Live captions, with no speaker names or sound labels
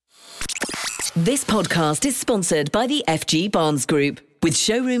This podcast is sponsored by the FG Barnes Group, with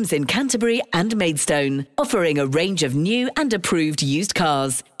showrooms in Canterbury and Maidstone, offering a range of new and approved used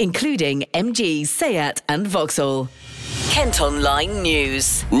cars, including MG, Seat and Vauxhall. Kent Online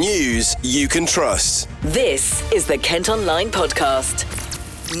News. News you can trust. This is the Kent Online Podcast.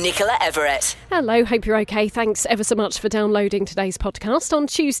 Nicola Everett. Hello, hope you're okay. Thanks ever so much for downloading today's podcast on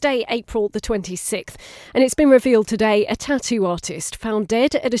Tuesday, April the 26th. And it's been revealed today a tattoo artist found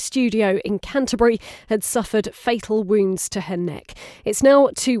dead at a studio in Canterbury had suffered fatal wounds to her neck. It's now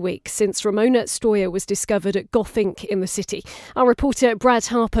 2 weeks since Ramona Stoyer was discovered at Gothink in the city. Our reporter Brad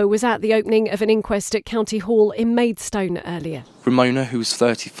Harper was at the opening of an inquest at County Hall in Maidstone earlier. Ramona, who was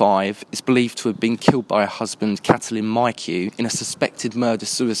 35, is believed to have been killed by her husband, Catalin Mykew, in a suspected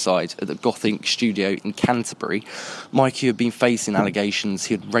murder-suicide at the Gothink studio in Canterbury. Mykew had been facing allegations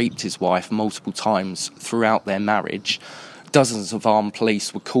he had raped his wife multiple times throughout their marriage. Dozens of armed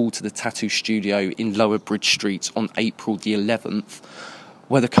police were called to the tattoo studio in Lower Bridge Street on April the 11th,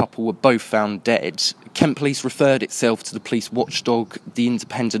 where the couple were both found dead. Kent Police referred itself to the police watchdog, the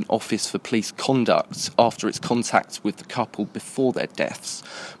Independent Office for Police Conduct, after its contact with the couple before their deaths,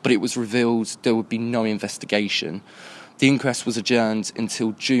 but it was revealed there would be no investigation. The inquest was adjourned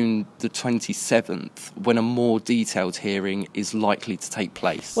until June the 27th, when a more detailed hearing is likely to take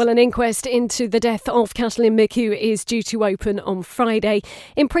place. Well, an inquest into the death of Catalin Mykew is due to open on Friday.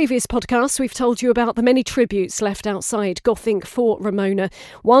 In previous podcasts, we've told you about the many tributes left outside Gothink for Ramona.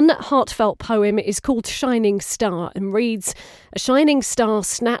 One heartfelt poem is called Shining Star and reads, "A shining star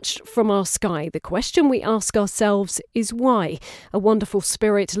snatched from our sky. The question we ask ourselves is why? A wonderful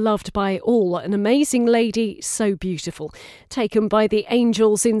spirit loved by all, an amazing lady so beautiful. Taken by the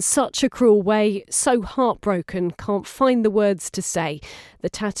angels in such a cruel way, so heartbroken, can't find the words to say. The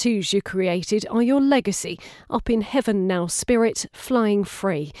tattoos you created are your legacy. Up in heaven now, spirit, flying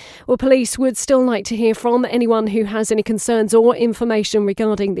free." Well, police would still like to hear from anyone who has any concerns or information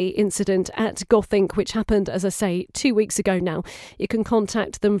regarding the incident at Gothink, which happened, as I say, 2 weeks ago now. You can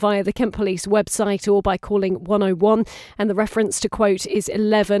contact them via the Kent Police website or by calling 101, and the reference to quote is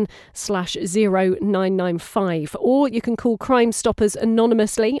 11/0995. Or you can call Crime Stoppers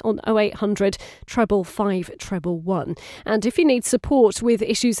anonymously on 0800 555 111. And if you need support with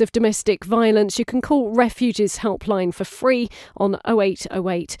issues of domestic violence, you can call Refuges Helpline for free on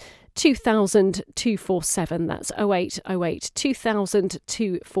 0808 2000 247. That's 0808 2000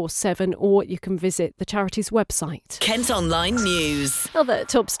 247, or you can visit the charity's website. Kent Online News. Other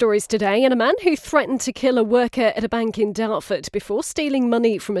top stories today, and a man who threatened to kill a worker at a bank in Dartford before stealing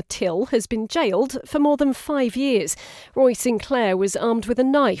money from a till has been jailed for more than 5 years. Roy Sinclair was armed with a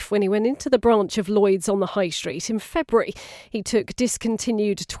knife when he went into the branch of Lloyd's on the High Street in February. He took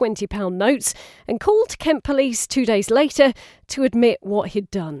discontinued £20 notes and called Kent Police 2 days later to admit what he'd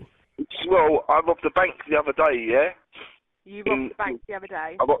done. Well, I robbed the bank the other day, yeah? You robbed the bank the other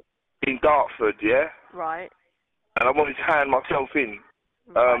day? I got in Dartford, yeah? Right. And I wanted to hand myself in.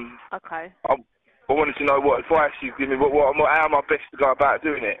 Right. Okay. I wanted to know what advice you give me, how am I best to go about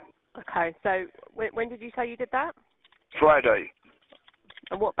doing it? Okay, so when did you say you did that? Friday.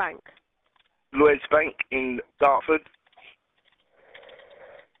 And what bank? Lloyd's Bank in Dartford.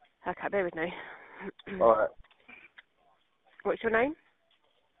 Okay, bear with me. Alright. What's your name?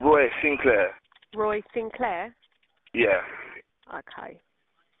 Roy Sinclair. Roy Sinclair? Yeah. Okay.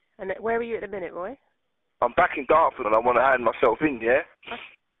 And where are you at the minute, Roy? I'm back in Dartford and I want to hand myself in, yeah?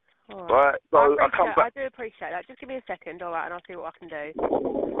 All Right. So I come back. I do appreciate that. Just give me a second, alright, and I'll see what I can do.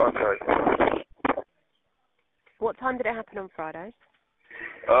 Okay. What time did it happen on Friday?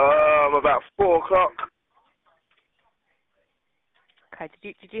 About 4 o'clock. Okay,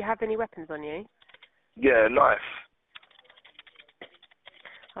 did you have any weapons on you? Yeah, knife.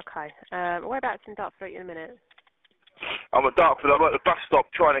 Okay. Whereabouts in Dartford are you in a minute? I'm at Dartford. I'm at the bus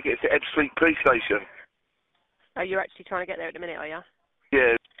stop trying to get to Ebb Street Police Station. Oh, you're actually trying to get there at the minute, are you?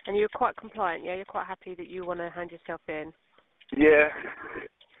 Yeah. And you're quite compliant, yeah? You're quite happy that you want to hand yourself in? Yeah.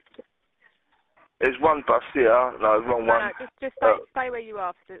 There's one bus here. No, wrong one. No, just stay where you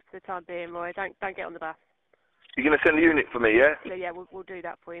are for the time being, Roy. Don't get on the bus. You're going to send a unit for me, yeah? Yeah, we'll do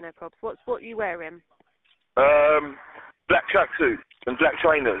that for you, no problems. What are you wearing? Black tracksuit and black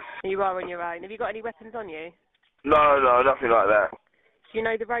trainers. You are on your own. Have you got any weapons on you? No, nothing like that. Do you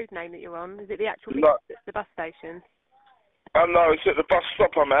know the road name that you're on? Is it the actual No. the bus station? No, it's at the bus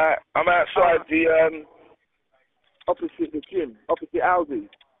stop I'm at. I'm outside the, opposite the gym, opposite Aldi.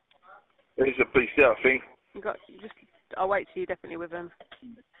 There's a police there, I think. I'll wait till you're definitely with them.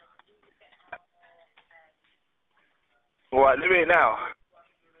 Alright, leave it now.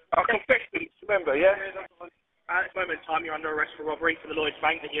 I confess to this, remember, yeah? At this moment in time, you're under arrest for robbery for the Lloyds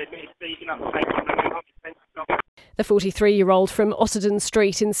Bank that you admitted to seizing at the same time. The 43-year-old from Otterden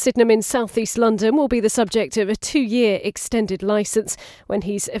Street in Sydenham in South East London will be the subject of a 2-year extended licence when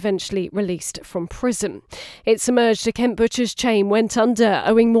he's eventually released from prison. It's emerged a Kent butcher's chain went under,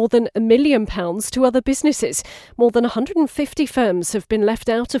 owing more than £1 million to other businesses. More than 150 firms have been left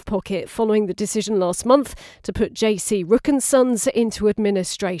out of pocket following the decision last month to put JC Rook & Sons into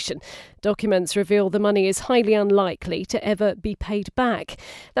administration. Documents reveal the money is highly unlikely to ever be paid back.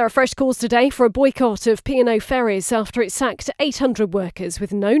 There are fresh calls today for a boycott of P&O Ferries after it sacked 800 workers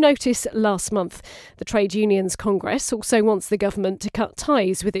with no notice last month. The Trade Unions Congress also wants the government to cut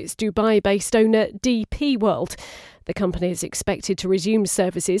ties with its Dubai-based owner DP World. The company is expected to resume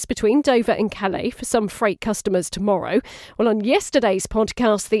services between Dover and Calais for some freight customers tomorrow. Well, on yesterday's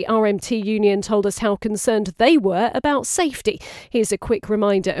podcast, the RMT union told us how concerned they were about safety. Here's a quick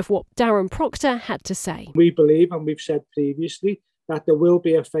reminder of what Darren Proctor had to say. We believe, and we've said previously, that there will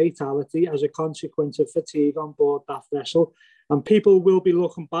be a fatality as a consequence of fatigue on board that vessel, and people will be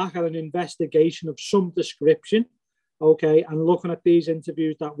looking back at an investigation of some description, okay, and looking at these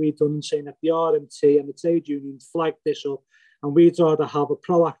interviews that we've done and saying that the RMT and the trade unions flagged this up, and we'd rather have a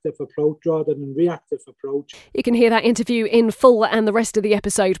proactive approach rather than a reactive approach. You can hear that interview in full and the rest of the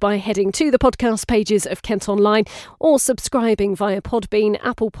episode by heading to the podcast pages of Kent Online or subscribing via Podbean,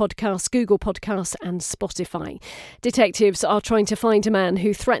 Apple Podcasts, Google Podcasts and Spotify. Detectives are trying to find a man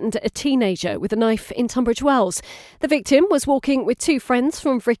who threatened a teenager with a knife in Tunbridge Wells. The victim was walking with 2 friends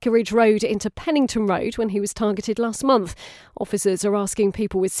from Vicarage Road into Pennington Road when he was targeted last month. Officers are asking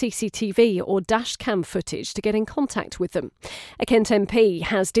people with CCTV or dash cam footage to get in contact with them. A Kent MP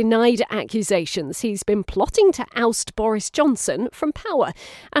has denied accusations he's been plotting to oust Boris Johnson from power.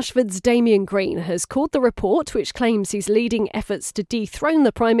 Ashford's Damien Green has called the report, which claims he's leading efforts to dethrone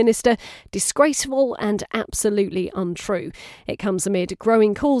the Prime Minister, disgraceful and absolutely untrue. It comes amid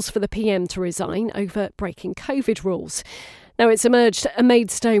growing calls for the PM to resign over breaking COVID rules. Now, it's emerged a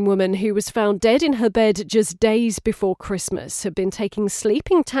Maidstone woman who was found dead in her bed just days before Christmas had been taking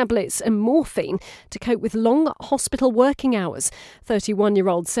sleeping tablets and morphine to cope with long hospital working hours.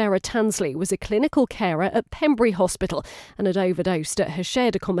 31-year-old Sarah Tansley was a clinical carer at Pembury Hospital and had overdosed at her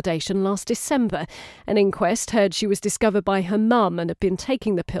shared accommodation last December. An inquest heard she was discovered by her mum and had been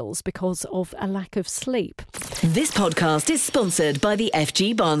taking the pills because of a lack of sleep. This podcast is sponsored by the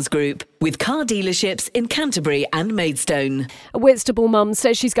FG Barnes Group, with car dealerships in Canterbury and Maidstone. A Whitstable mum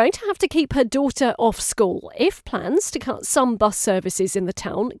says she's going to have to keep her daughter off school if plans to cut some bus services in the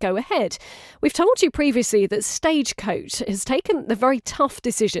town go ahead. We've told you previously that Stagecoach has taken the very tough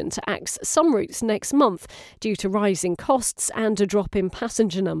decision to axe some routes next month due to rising costs and a drop in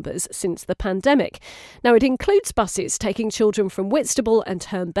passenger numbers since the pandemic. Now, it includes buses taking children from Whitstable and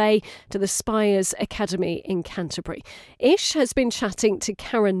Herne Bay to the Spires Academy in Canterbury. Ish has been chatting to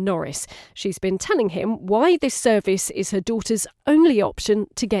Karen Norris. She's been telling him why this service is her daughter's only option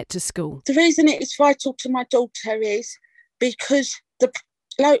to get to school. The reason it is vital to my daughter is because the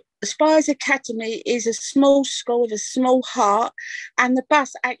Spires Academy is a small school with a small heart, and the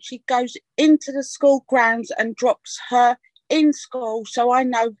bus actually goes into the school grounds and drops her in school, so I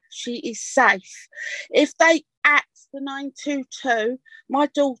know she is safe. If they axe the 922, my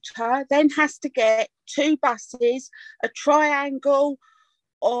daughter then has to get 2 buses, a triangle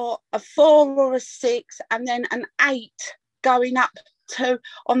or a 4 or a 6, and then an 8 going up to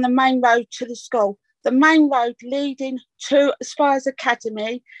on the main road to the school. The main road leading to Spires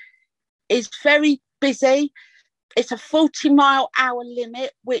Academy is very busy. It's a 40-mile-hour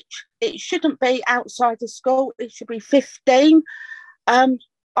limit, which it shouldn't be outside the school. It should be 15. I'm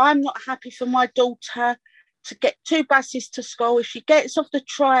not happy for my daughter to get 2 buses to school. If she gets off the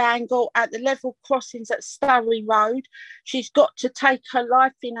triangle at the level crossings at Surrey Road, she's got to take her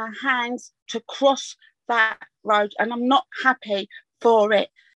life in her hands to cross that road, and I'm not happy for it.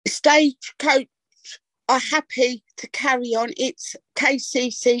 Stagecoach are happy to carry on. It's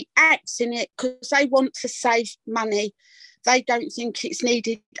KCC axing it because they want to save money. They don't think it's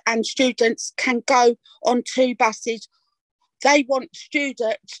needed, and students can go on 2 buses. They want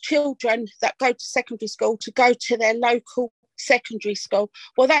children that go to secondary school to go to their local secondary school.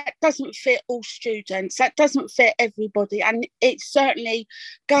 Well, that doesn't fit all students. That doesn't fit everybody. And it's certainly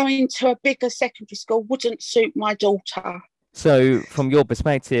going to a bigger secondary school wouldn't suit my daughter. So from your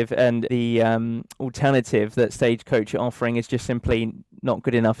perspective, and the alternative that Stagecoach are offering is just simply not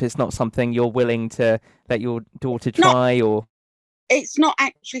good enough. It's not something you're willing to let your daughter try, or? It's not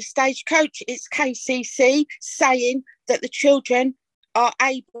actually Stagecoach, it's KCC saying that the children are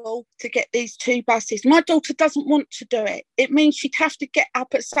able to get these 2 buses. My daughter doesn't want to do it. It means she'd have to get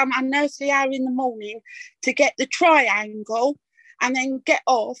up at some unearthly hour in the morning to get the triangle and then get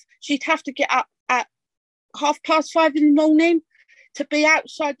off. She'd have to get up at 5:30 in the morning to be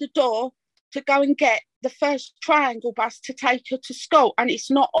outside the door to go and get the first triangle bus to take her to school, and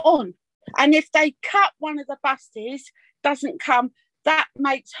it's not on. And if they cut one of the buses, doesn't come, that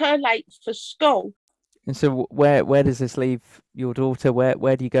makes her late for school. And so where does this leave your daughter?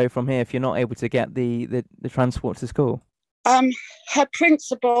 Where do you go from here if you're not able to get the transport to school? Her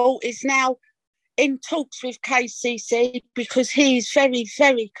principal is now in talks with KCC because he's very,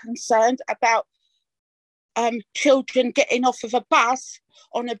 very concerned about children getting off of a bus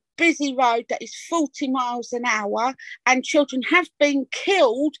on a busy road that is 40 miles an hour, and children have been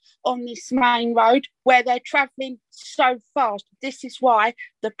killed on this main road where they're travelling so fast. This is why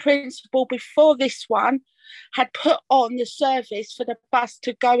the principal before this one had put on the service for the bus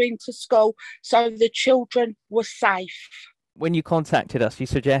to go into school so the children were safe. When you contacted us, you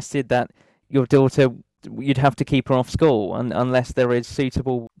suggested that your daughter, you'd have to keep her off school unless there is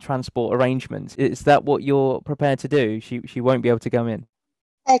suitable transport arrangements. Is that what you're prepared to do? She won't be able to go in?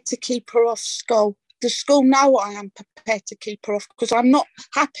 Prepared to keep her off school. The school know I am prepared to keep her off because I'm not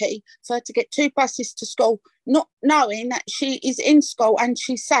happy for her to get 2 buses to school, not knowing that she is in school and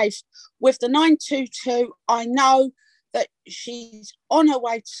she's safe. With the 922, I know that she's on her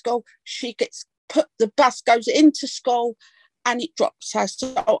way to school. She gets the bus goes into school and it drops her.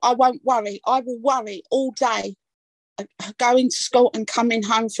 So I won't worry. I will worry all day going to school and coming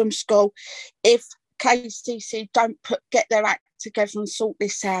home from school if KCC don't get their act together and sort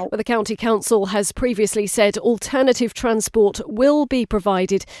this out. But the County Council has previously said alternative transport will be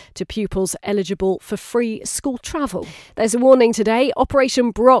provided to pupils eligible for free school travel. There's a warning today. Operation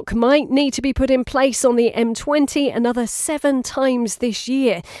Brock might need to be put in place on the M20 another 7 times this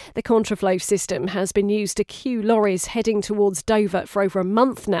year. The contraflow system has been used to queue lorries heading towards Dover for over a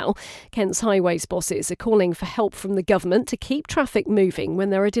month now. Kent's highways bosses are calling for help from the government to keep traffic moving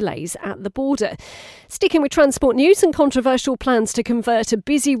when there are delays at the border. Sticking with transport news, and controversial plans to convert a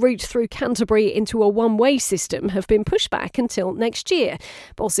busy route through Canterbury into a one-way system have been pushed back until next year.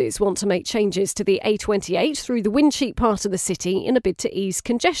 Bosses want to make changes to the A28 through the Wincheap part of the city in a bid to ease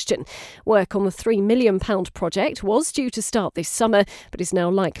congestion. Work on the £3 million project was due to start this summer, but is now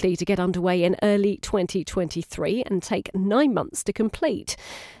likely to get underway in early 2023 and take 9 months to complete.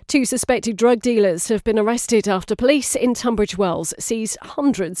 2 suspected drug dealers have been arrested after police in Tunbridge Wells seized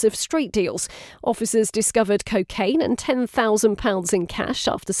hundreds of street deals. Officers discovered cocaine and £10,000 in cash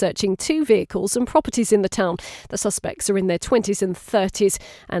after searching 2 vehicles and properties in the town. The suspects are in their 20s and 30s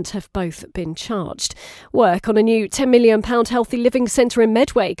and have both been charged. Work on a new £10 million Healthy Living Centre in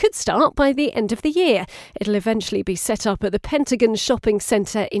Medway could start by the end of the year. It'll eventually be set up at the Pentagon Shopping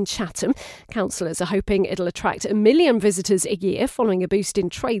Centre in Chatham. Councillors are hoping it'll attract 1 million visitors a year following a boost in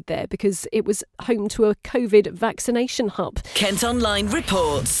trade there because it was home to a COVID vaccination hub. Kent Online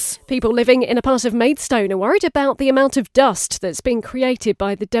reports. People living in a part of Maidstone are worried about the amount of dust that's been created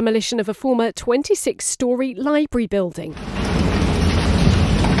by the demolition of a former 26-storey library building.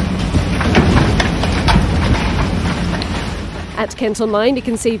 At Kent Online, you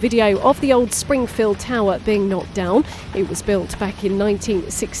can see video of the old Springfield Tower being knocked down. It was built back in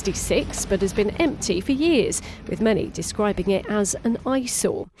 1966, but has been empty for years, with many describing it as an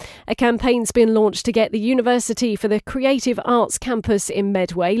eyesore. A campaign's been launched to get the University for the Creative Arts campus in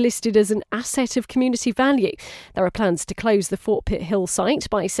Medway listed as an asset of community value. There are plans to close the Fort Pitt Hill site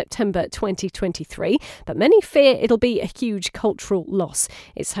by September 2023, but many fear it'll be a huge cultural loss.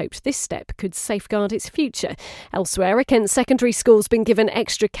 It's hoped this step could safeguard its future. Elsewhere, a Kent secondary school's been given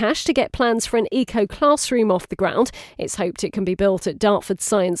extra cash to get plans for an eco-classroom off the ground. It's hoped it can be built at Dartford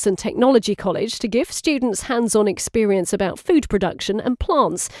Science and Technology College to give students hands-on experience about food production and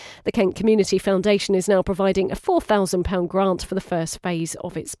plants. The Kent Community Foundation is now providing a £4,000 grant for the first phase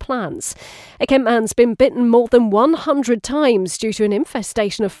of its plans. A Kent man's been bitten more than 100 times due to an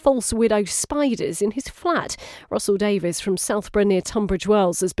infestation of false widow spiders in his flat. Russell Davies from Southborough near Tunbridge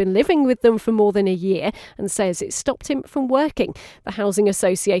Wells has been living with them for more than a year and says it stopped him from working. The housing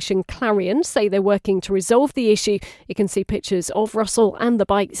association Clarion say they're working to resolve the issue. You can see pictures of Russell and the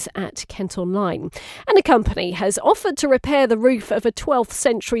bites at Kent Online. And a company has offered to repair the roof of a 12th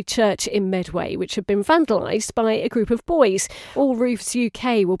century church in Medway, which had been vandalised by a group of boys. All Roofs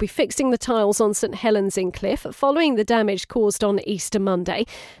UK will be fixing the tiles on St Helens in Cliff following the damage caused on Easter Monday.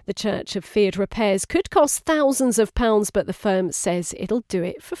 The church have feared repairs could cost thousands of pounds, but the firm says it'll do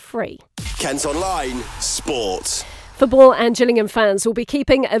it for free. Kent Online Sport. Football and Gillingham fans will be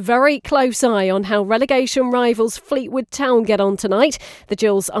keeping a very close eye on how relegation rivals Fleetwood Town get on tonight. The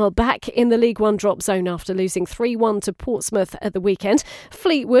Gills are back in the League One drop zone after losing 3-1 to Portsmouth at the weekend.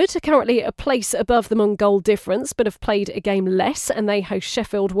 Fleetwood are currently a place above them on goal difference, but have played a game less, and they host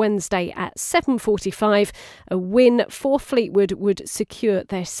Sheffield Wednesday at 7:45. A win for Fleetwood would secure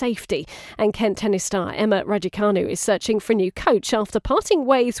their safety. And Kent tennis star Emma Raducanu is searching for a new coach after parting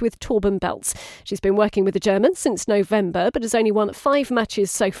ways with Torben Beltz. She's been working with the German since November, but has only won 5 matches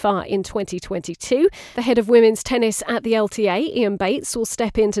so far in 2022. The head of women's tennis at the LTA, Ian Bates, will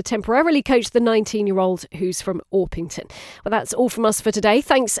step in to temporarily coach the 19-year-old who's from Orpington. Well, that's all from us for today.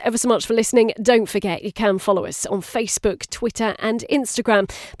 Thanks ever so much for listening. Don't forget, you can follow us on Facebook, Twitter and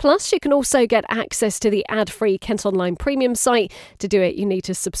Instagram. Plus, you can also get access to the ad-free Kent Online Premium site. To do it, you need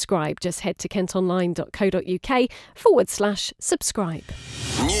to subscribe. Just head to kentonline.co.uk/subscribe.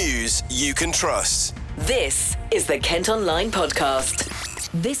 News you can trust. This is the Kent Online Podcast.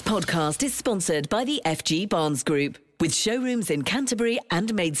 This podcast is sponsored by the FG Barnes Group, with showrooms in Canterbury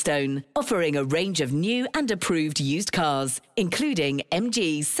and Maidstone, offering a range of new and approved used cars, including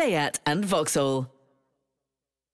MG, Seat and Vauxhall.